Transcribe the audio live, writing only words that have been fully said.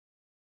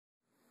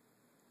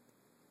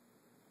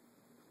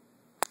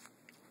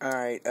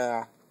Alright,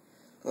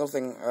 little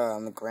thing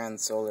on the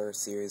Grand Solar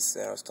series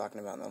that I was talking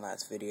about in the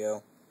last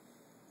video.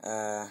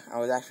 I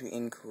was actually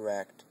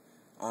incorrect.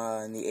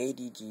 On the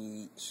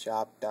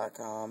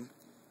adgshop.com,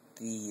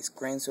 the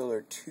Grand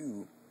Solar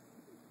 2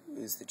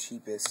 is the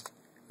cheapest.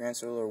 Grand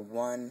Solar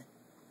 1,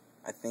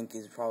 I think,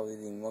 is probably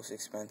the most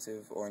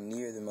expensive, or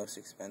near the most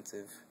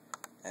expensive,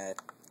 at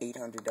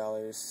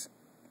 $800.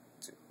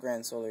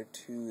 Grand Solar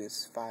 2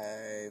 is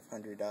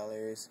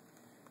 $500.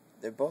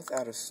 They're both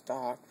out of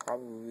stock,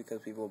 probably because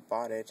people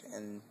bought it,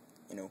 and,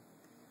 you know,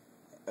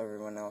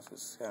 everyone else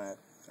was kind of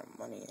out of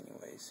money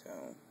anyway, so,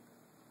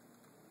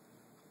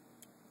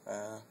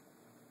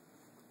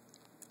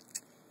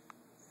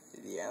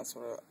 yeah, that's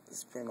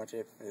pretty much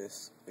it for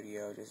this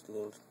video, just a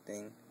little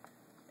thing.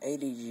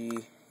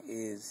 ADG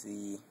is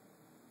the,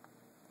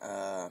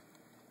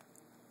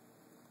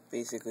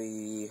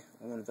 basically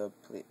one of the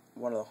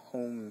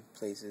home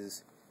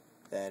places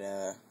that,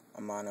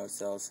 Amano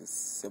sells his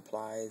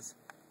supplies.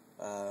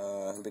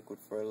 Liquid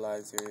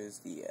fertilizers,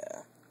 the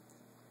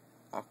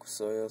Aqua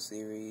Soil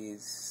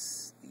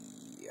series,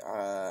 the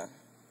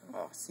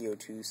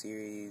CO2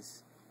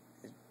 series,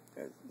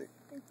 the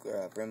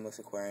rimless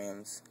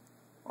aquariums,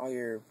 all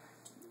your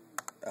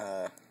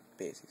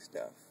basic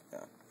stuff.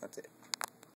 Yeah, that's it.